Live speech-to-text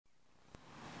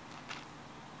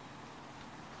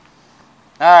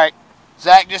Alright,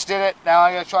 Zach just did it. Now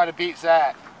I'm going to try to beat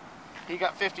Zach. He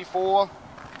got 54. I'm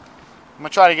going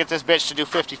to try to get this bitch to do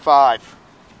 55.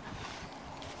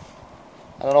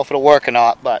 I don't know if it'll work or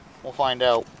not, but we'll find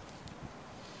out.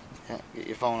 Yeah, get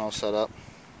your phone all set up.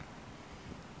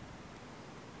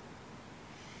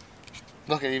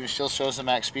 Look, it even still shows the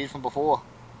max speed from before.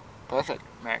 Perfect.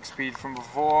 Max speed from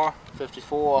before.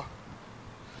 54.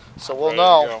 So we'll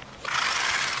know.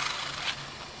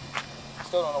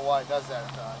 Still don't know why it does that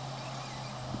at times.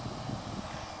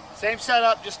 Same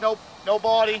setup, just no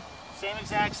body. Same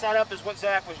exact setup as what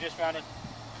Zach was just running.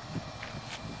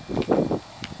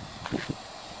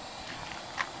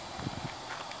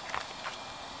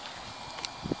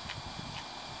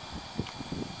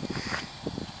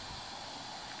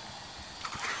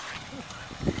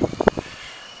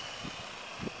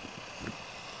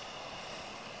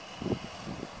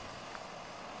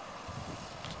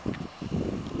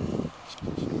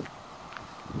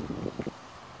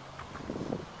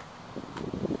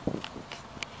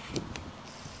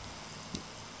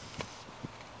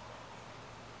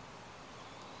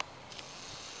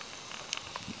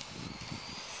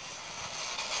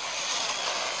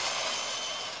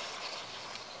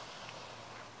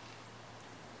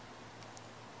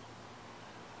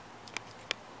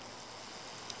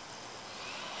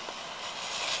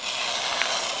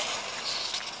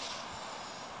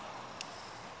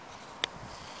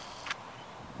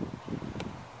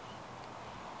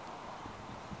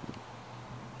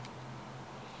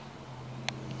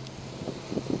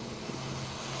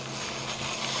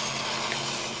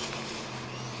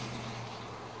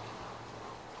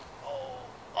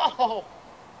 Oh!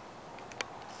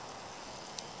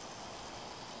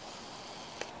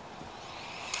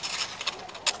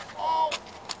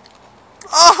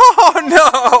 Oh no!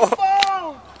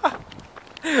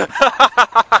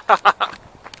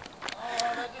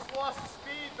 That just lost the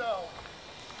speed though.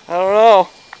 I don't know.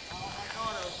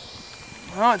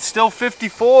 Oh, it's still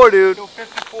 54, dude. Still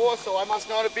 54, so I must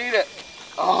not have beat it.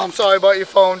 Oh, I'm sorry about your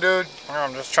phone, dude.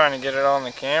 I'm just trying to get it on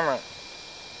the camera.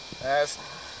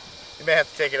 You may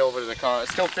have to take it over to the car.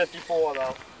 It's still 54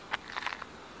 though.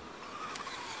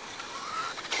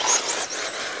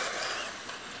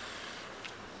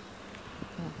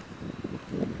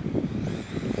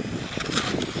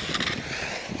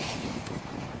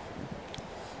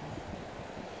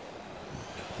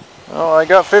 Oh, I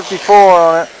got 54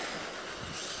 on it.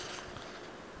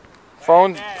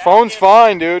 Phone's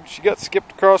fine, dude. She got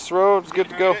skipped across the road. It's good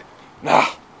to go. Nah.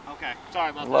 Okay, sorry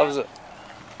about that. Loves it.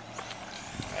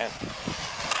 Man.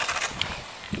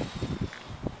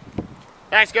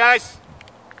 Thanks, guys.